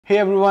Hey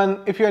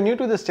everyone, if you are new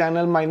to this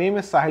channel, my name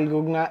is Sahil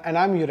Gugna and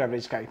I'm your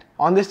average guide.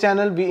 On this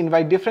channel, we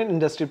invite different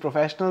industry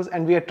professionals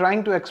and we are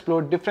trying to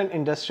explore different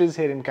industries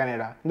here in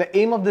Canada. The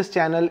aim of this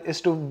channel is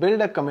to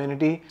build a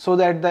community so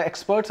that the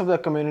experts of the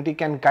community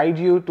can guide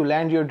you to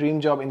land your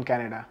dream job in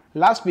Canada.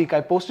 Last week,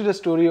 I posted a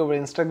story over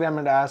Instagram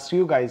and I asked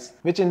you guys,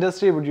 which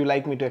industry would you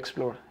like me to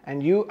explore?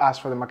 And you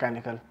asked for the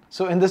mechanical.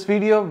 So in this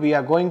video, we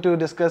are going to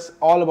discuss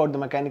all about the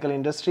mechanical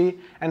industry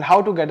and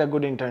how to get a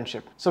good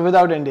internship. So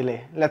without any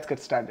delay, let's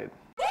get started.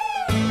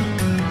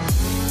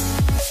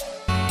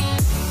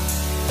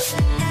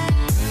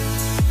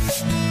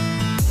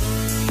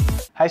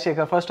 Hi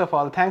Shekhar, first of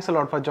all, thanks a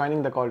lot for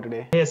joining the call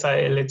today. Yes,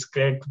 it's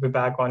great to be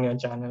back on your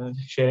channel,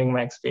 sharing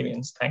my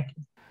experience. Thank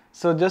you.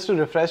 So just to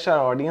refresh our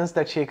audience,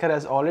 that Shekhar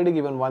has already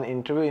given one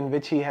interview in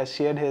which he has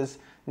shared his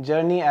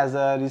journey as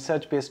a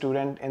research-based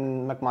student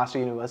in McMaster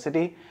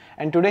University.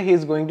 And today he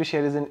is going to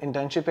share his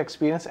internship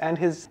experience and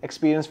his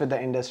experience with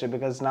the industry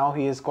because now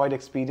he is quite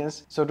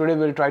experienced. So today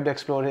we'll try to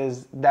explore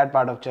that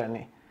part of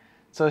journey.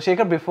 So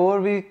Shekhar,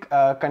 before we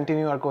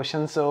continue our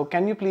questions, so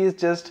can you please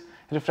just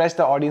refresh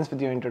the audience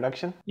with your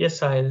introduction?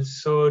 Yes, Sahil.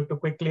 So to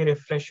quickly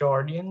refresh your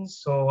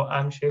audience, so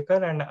I'm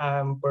Shekhar and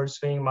I'm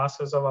pursuing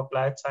Masters of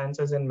Applied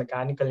Sciences in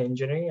Mechanical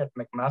Engineering at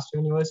McMaster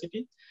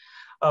University,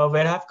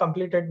 where I've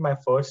completed my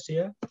first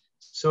year.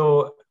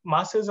 So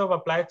Masters of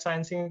Applied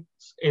Sciences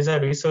is a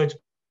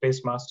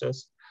research-based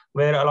master's,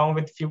 where along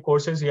with few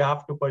courses, you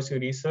have to pursue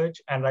research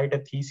and write a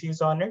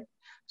thesis on it.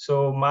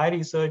 So my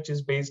research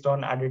is based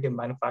on additive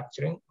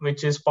manufacturing,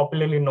 which is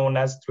popularly known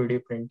as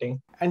 3D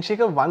printing. And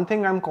Shekhar, one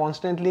thing I'm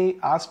constantly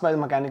asked by the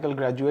mechanical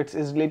graduates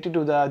is related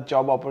to the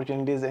job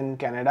opportunities in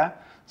Canada.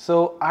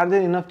 So are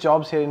there enough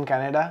jobs here in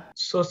Canada?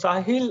 So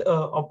Sahil,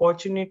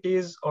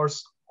 opportunities or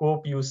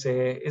scope, you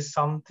say, is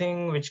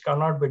something which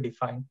cannot be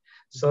defined.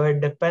 So it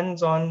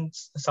depends on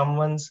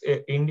someone's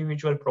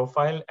individual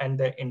profile and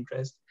their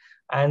interest.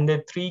 And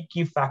the three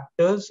key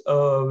factors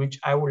which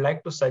I would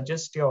like to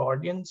suggest to your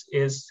audience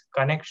is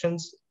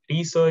connections,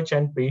 research,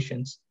 and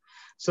patience.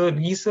 So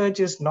research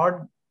is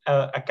not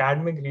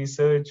academic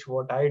research,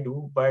 what I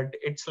do, but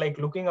it's like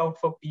looking out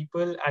for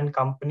people and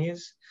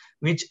companies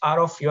which are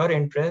of your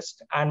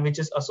interest and which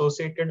is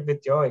associated with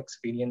your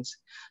experience.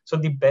 So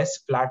the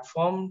best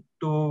platform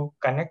to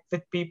connect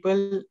with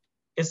people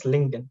is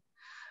LinkedIn.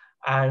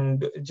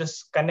 And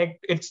just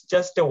connect, it's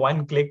just a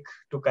one click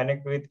to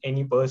connect with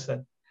any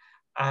person.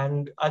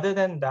 And other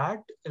than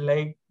that,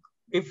 like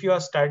if you are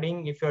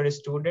studying, if you're a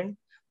student,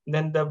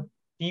 then the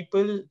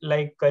people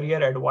like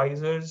career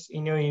advisors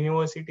in your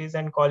universities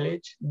and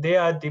college, they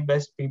are the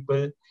best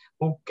people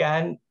who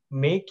can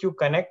make you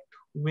connect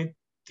with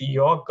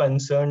your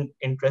concerned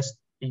interest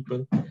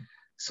people.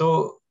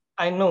 So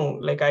I know,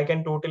 like I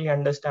can totally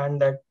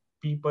understand that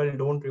people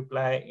don't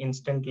reply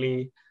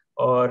instantly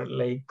or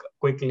like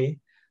quickly.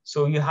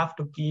 So you have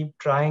to keep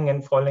trying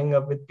and following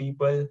up with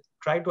people,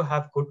 try to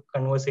have good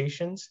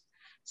conversations,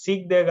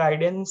 seek their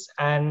guidance,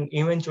 and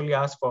eventually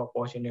ask for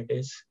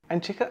opportunities.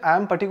 And Shekhar,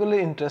 I'm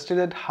particularly interested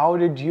in how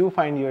did you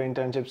find your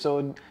internship?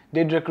 So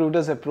did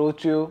recruiters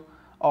approach you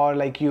or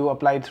like you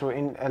applied through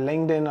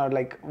LinkedIn, or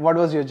like what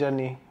was your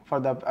journey for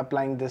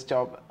applying this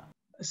job?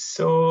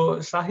 So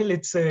Sahil,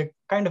 it's a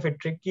kind of a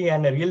tricky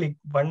and a really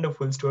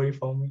wonderful story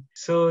for me.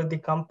 So the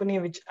company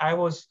which I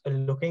was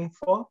looking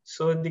for,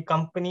 so the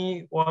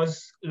company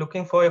was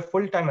looking for a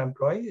full-time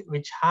employee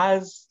which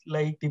has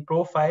like the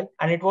profile,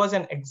 and it was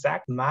an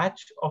exact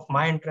match of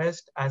my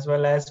interest as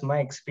well as my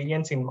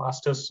experience in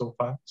masters so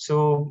far.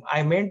 So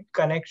I made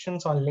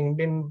connections on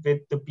LinkedIn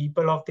with the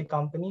people of the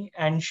company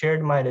and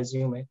shared my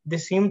resume. They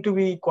seemed to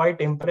be quite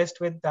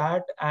impressed with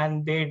that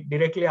and they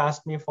directly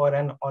asked me for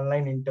an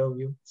online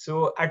interview.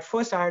 So at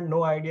first I had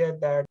no idea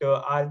that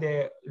are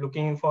they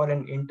looking for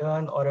an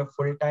intern or a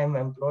full-time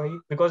employee,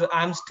 because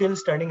I'm still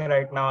studying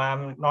right now.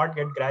 I'm not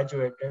yet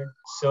graduated.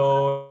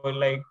 So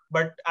like,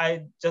 but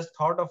I just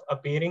thought of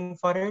appearing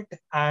for it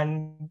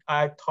and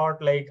I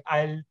thought like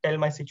I'll tell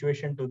my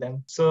situation to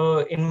them.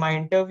 So in my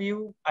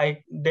interview,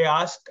 they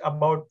asked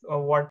about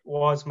what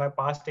was my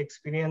past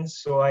experience.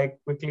 So I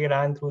quickly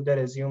ran through the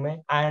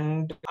resume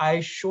and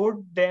I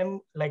showed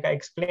them, like I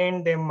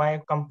explained them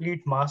my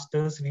complete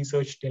master's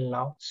research till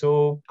now.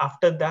 So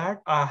after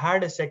that, I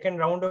had a second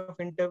round of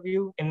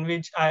interview in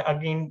which I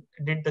again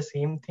did the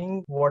same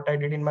thing what I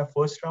did in my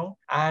first round,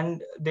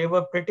 and they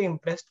were pretty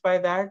impressed by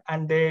that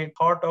and they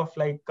thought of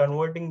like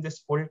converting this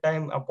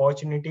full-time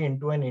opportunity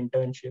into an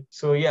internship.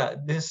 So yeah,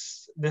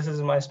 this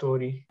is my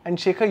story. And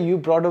Shekhar, you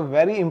brought a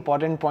very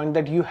important point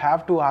that you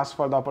have to ask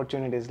for the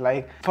opportunities.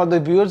 Like for the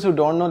viewers who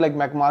don't know, like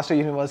McMaster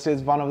University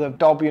is one of the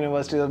top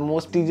universities, the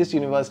most prestigious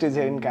universities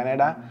here in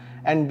Canada.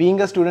 And being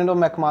a student of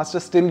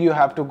McMaster, still you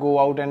have to go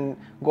out on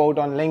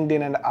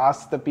LinkedIn and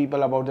ask the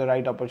people about the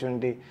right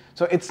opportunity.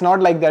 So it's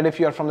not like that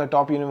if you're from the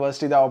top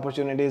university, the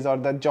opportunities or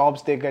the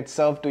jobs, they get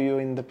served to you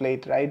in the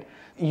plate, right?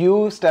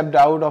 You stepped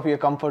out of your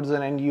comfort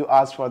zone and you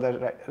asked for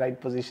the right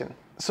position.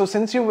 So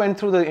since you went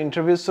through the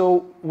interview, so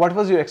what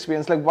was your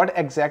experience? Like what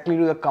exactly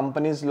do the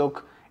companies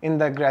look in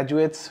the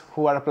graduates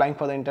who are applying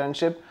for the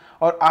internship?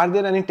 or are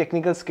there any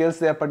technical skills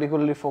they are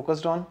particularly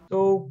focused on?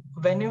 So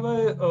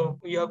whenever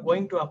you are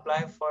going to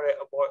apply for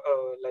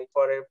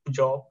for a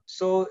job,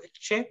 so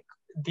check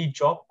the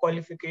job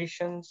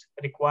qualifications,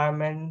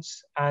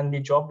 requirements, and the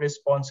job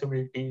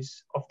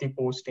responsibilities of the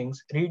postings.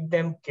 Read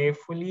them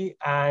carefully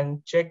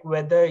and check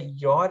whether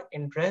your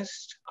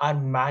interests are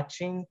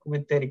matching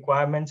with the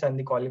requirements and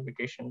the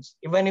qualifications.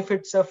 Even if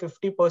it's a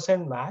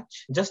 50%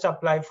 match, just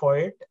apply for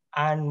it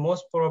and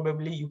most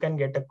probably you can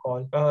get a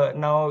call.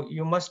 Now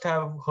you must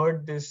have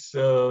heard this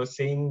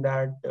saying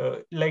that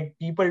like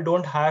people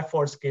don't hire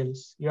for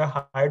skills, you're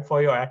hired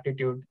for your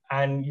attitude,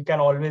 and you can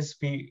always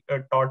be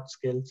taught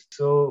skills.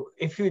 So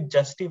if you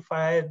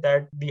justify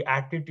that the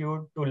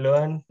attitude to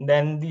learn,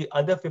 then the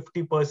other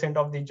 50%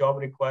 of the job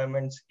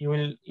requirements, you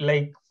will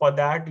like for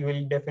that you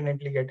will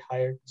definitely get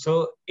hired.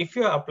 So if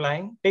you're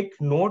applying, take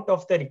note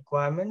of the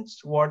requirements,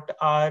 what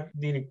are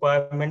the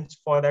requirements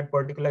for that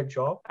particular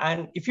job,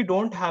 and if you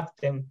don't have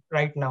them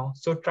right now,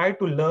 so try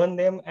to learn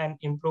them and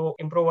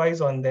improvise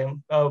on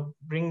them.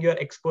 Bring your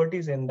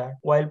expertise in that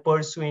while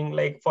pursuing,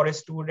 like for a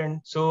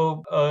student,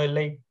 so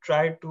like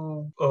try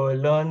to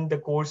learn the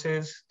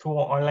courses through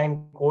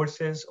online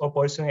courses or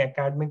pursuing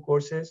academic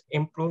courses.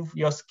 Improve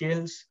your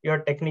skills, your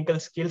technical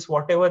skills,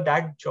 whatever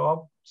that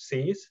job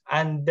says,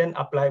 and then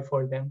apply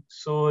for them.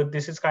 So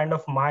this is kind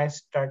of my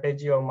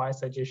strategy or my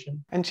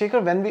suggestion. And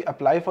Shekhar, when we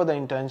apply for the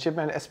internship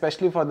and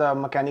especially for the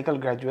mechanical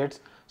graduates,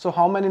 so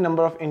how many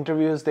number of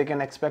interviews they can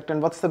expect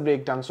and what's the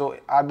breakdown? So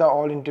are the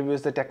all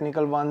interviews the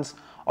technical ones,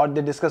 or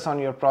they discuss on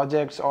your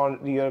projects or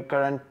your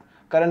current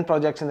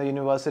projects in the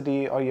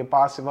university or your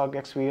past work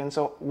experience?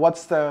 So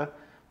what's the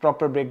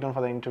proper breakdown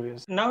for the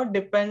interviews? Now it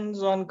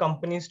depends on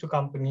companies to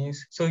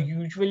companies. So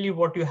usually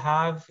what you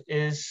have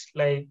is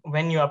like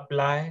when you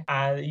apply,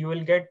 you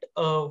will get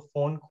a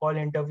phone call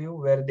interview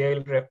where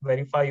they'll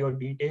verify your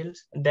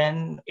details.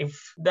 Then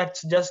if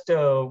that's just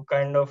a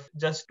kind of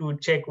just to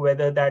check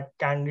whether that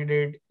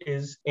candidate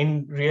is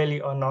in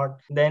really or not,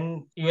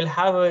 then you will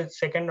have a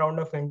second round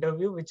of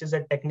interview, which is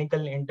a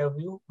technical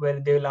interview where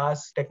they'll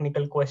ask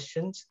technical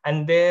questions,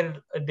 and there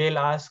they'll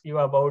ask you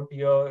about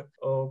your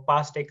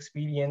past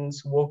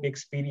experience, work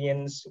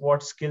experience,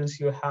 what skills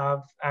you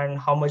have, and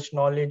how much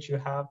knowledge you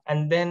have.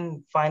 And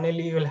then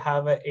finally, you'll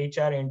have a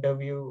HR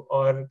interview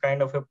or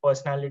kind of a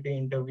personality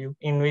interview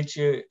in which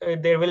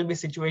there will be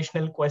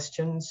situational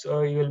questions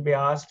you will be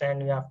asked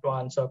and you have to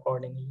answer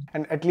accordingly.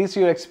 And at least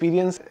your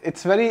experience,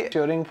 it's very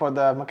assuring for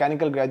the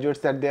mechanical graduates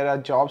that there are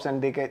jobs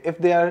and they can, if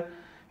they are,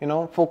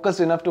 focused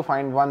enough to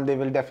find one, they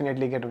will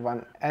definitely get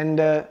one. And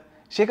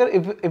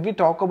Shekhar, if we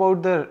talk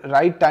about the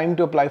right time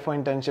to apply for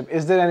internship,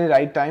 is there any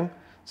right time?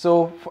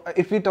 So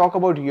if we talk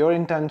about your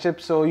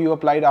internship, so you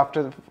applied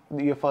after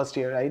your first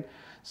year, right?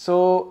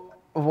 So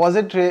was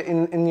it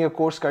in your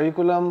course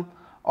curriculum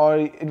or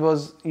it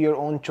was your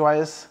own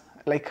choice?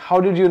 Like, how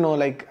did you know,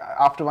 like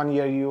after 1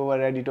 year, you were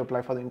ready to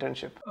apply for the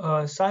internship?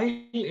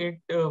 Sahil, it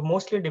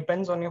mostly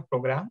depends on your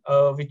program,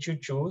 which you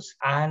choose,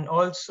 and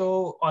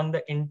also on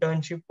the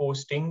internship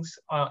postings,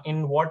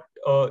 in what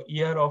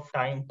year of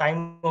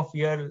time of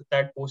year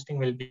that posting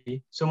will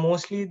be. So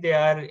mostly they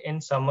are in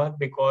summer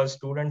because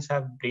students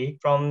have break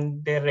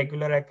from their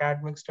regular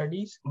academic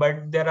studies,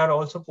 but there are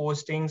also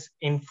postings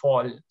in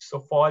fall. So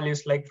fall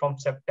is like from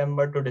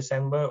September to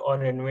December,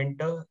 or in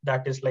winter,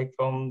 that is like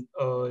from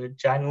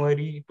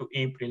January to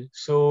April.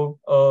 So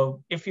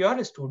if you are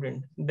a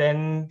student,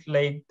 then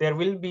like there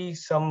will be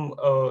some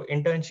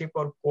internship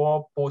or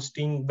co-op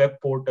posting web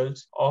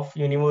portals of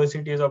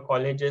universities or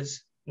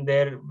colleges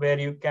there where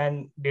you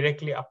can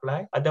directly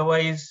apply.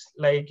 Otherwise,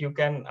 like you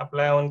can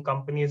apply on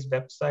companies'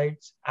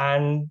 websites,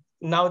 and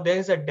now there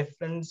is a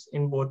difference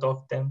in both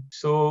of them.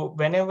 So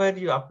whenever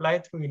you apply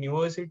through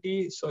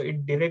university, so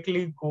it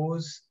directly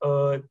goes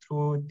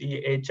through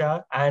the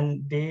HR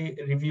and they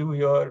review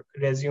your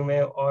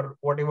resume or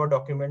whatever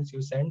documents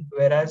you send.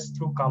 Whereas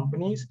through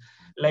companies,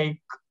 like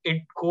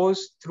it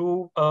goes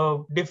through a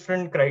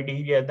different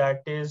criteria,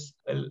 that is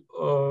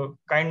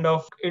kind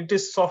of, it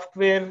is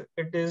software,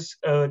 it is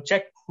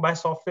checked by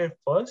software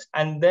first,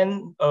 and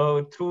then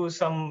through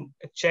some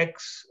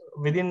checks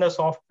within the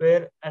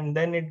software, and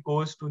then it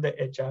goes to the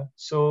HR.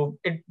 So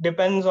it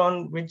depends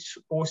on which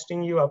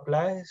posting you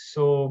apply.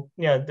 So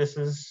yeah, this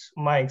is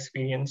my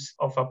experience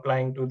of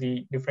applying to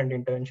the different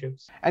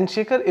internships. And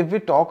Shekhar, if we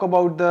talk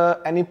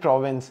about any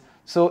province,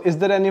 so is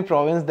there any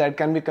province that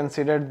can be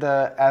considered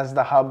as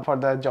the hub for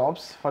the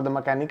jobs for the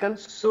mechanical?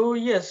 So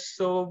yes,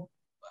 so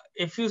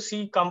if you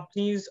see,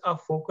 companies are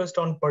focused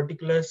on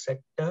particular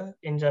sector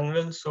in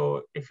general.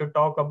 So if you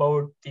talk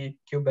about the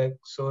Quebec,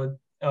 so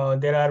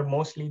there are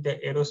mostly the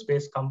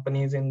aerospace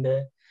companies in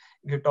there.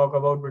 If you talk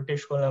about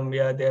British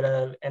Columbia, there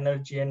are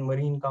energy and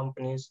marine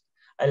companies.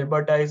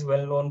 Alberta is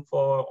well known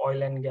for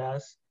oil and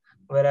gas,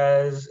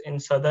 whereas in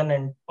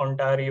southern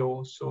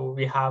Ontario, so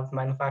we have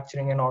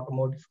manufacturing and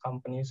automotive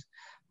companies.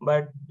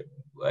 But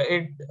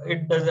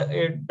it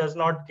does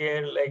not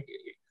care like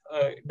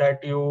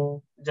that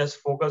you just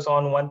focus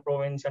on one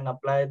province and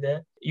apply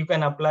there. you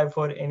can apply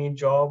for any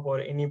job or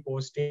any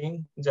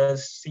posting.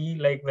 Just see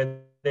like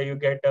whether you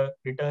get a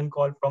return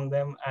call from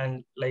them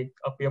and like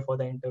appear for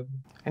the interview.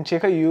 And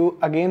Shekhar, you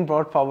again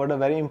brought forward a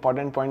very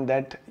important point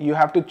that you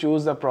have to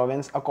choose the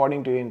province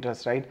according to your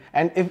interest, right?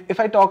 And if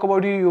I talk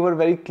about you, you were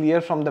very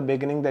clear from the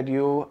beginning that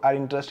you are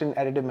interested in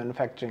additive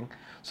manufacturing.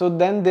 So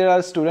then there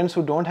are students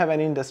who don't have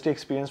any industry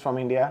experience from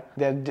India.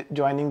 They're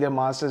joining their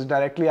masters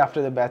directly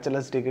after the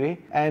bachelor's degree,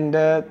 and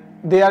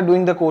they are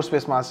doing the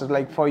course-based masters.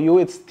 Like for you,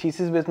 it's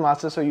thesis-based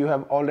masters, so you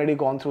have already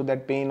gone through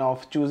that pain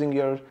of choosing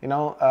your,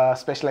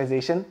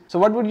 specialization. So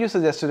what would you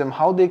suggest to them?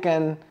 How they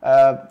can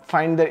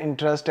find their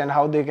interest and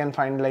how they can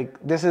find like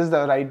this is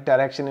the right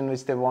direction in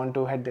which they want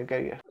to head their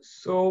career?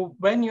 So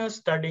when you're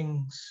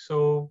studying,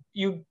 so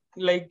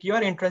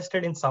you're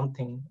interested in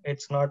something.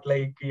 It's not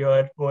like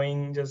you're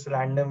going just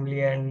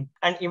randomly, and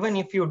even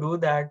if you do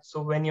that,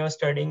 so when you're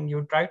studying,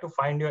 you try to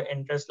find your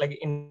interest, like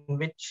in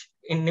which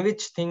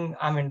thing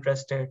I'm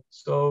interested.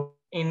 So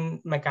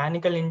in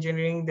mechanical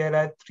engineering, there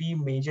are three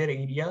major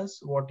areas,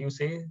 what you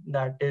say,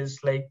 that is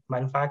like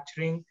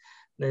manufacturing,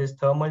 there is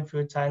thermal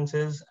fluid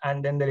sciences,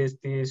 and then there is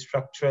the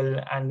structural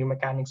and the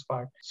mechanics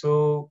part.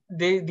 So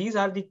these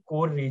are the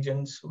core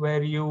regions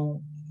where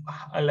you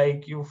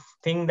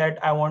think that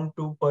I want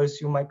to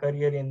pursue my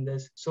career in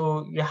this.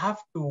 So you have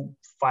to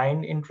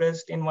find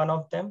interest in one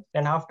of them.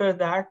 Then after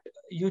that,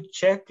 you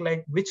check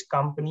like which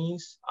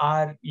companies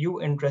are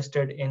you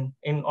interested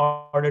in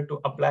order to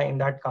apply in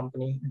that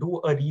company.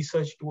 Do an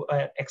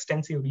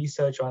extensive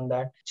research on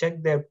that,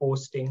 check their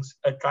postings,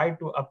 try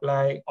to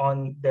apply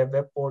on their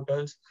web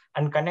portals,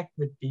 and connect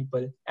with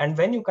people. And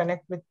when you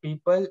connect with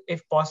people,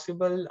 if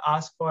possible,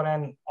 ask for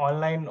an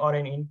online or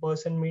an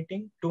in-person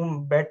meeting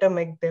to better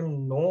make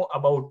them know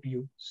about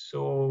you.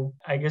 So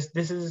I guess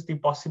this is the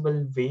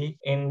possible way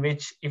in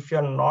which if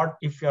you're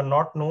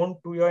not known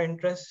to your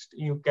interest,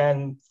 you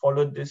can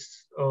follow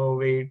this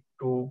way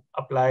to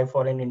apply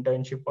for an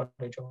internship or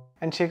a job.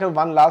 And Shekhar,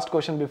 one last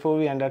question before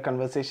we end our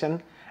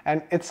conversation,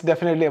 and it's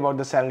definitely about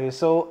the salary.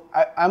 So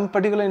I'm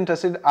particularly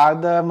interested, are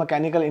the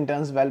mechanical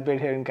interns well paid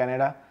here in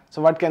Canada?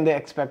 So what can they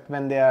expect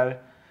when they are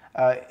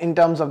in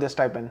terms of their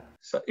stipend?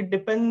 So it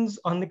depends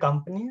on the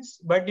companies,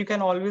 but you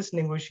can always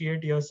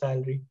negotiate your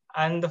salary.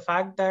 And the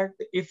fact that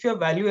if you're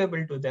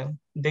valuable to them,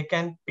 they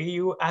can pay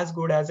you as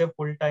good as a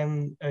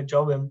full-time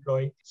job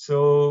employee.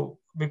 So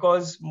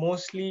because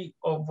mostly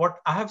of what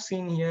I have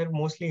seen here,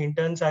 mostly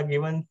interns are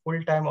given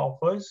full-time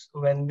offers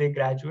when they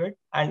graduate,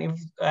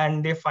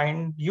 and they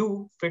find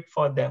you fit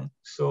for them.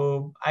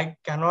 So I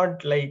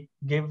cannot like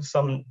give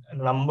some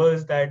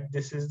numbers that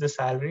this is the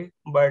salary,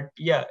 but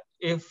yeah,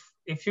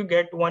 if you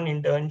get one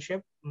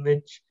internship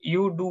which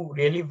you do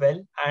really well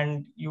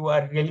and you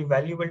are really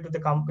valuable to the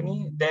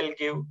company, they'll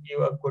give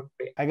you a good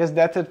pay. I guess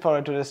that's it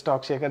for today's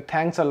talk, Shekhar.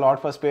 Thanks a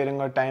lot for sparing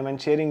your time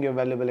and sharing your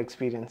valuable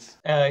experience.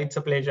 It's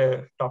a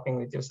pleasure talking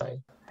with you,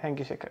 Sahil. Thank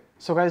you, Shekhar.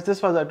 So guys,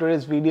 this was our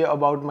today's video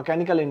about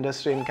mechanical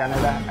industry in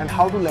Canada and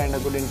how to land a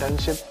good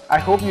internship. I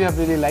hope you have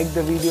really liked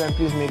the video, and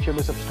please make sure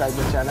to subscribe to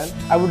the channel.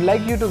 I would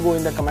like you to go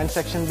in the comment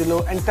section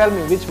below and tell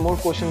me which more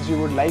questions you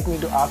would like me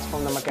to ask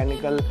from the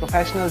mechanical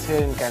professionals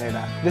here in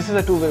Canada. This is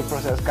a two-way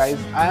process, guys.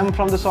 I am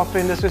from the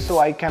software industry, so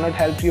I cannot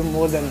help you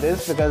more than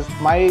this because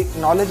my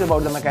knowledge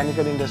about the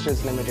mechanical industry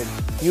is limited.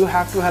 You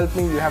have to help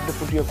me. You have to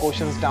put your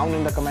questions down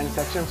in the comment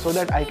section so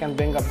that I can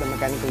bring up the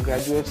mechanical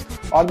graduates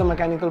or the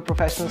mechanical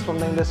professionals from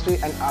the industry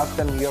and ask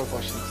them your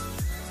questions.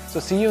 So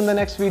see you in the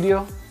next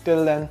video.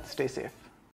 Till then, stay safe.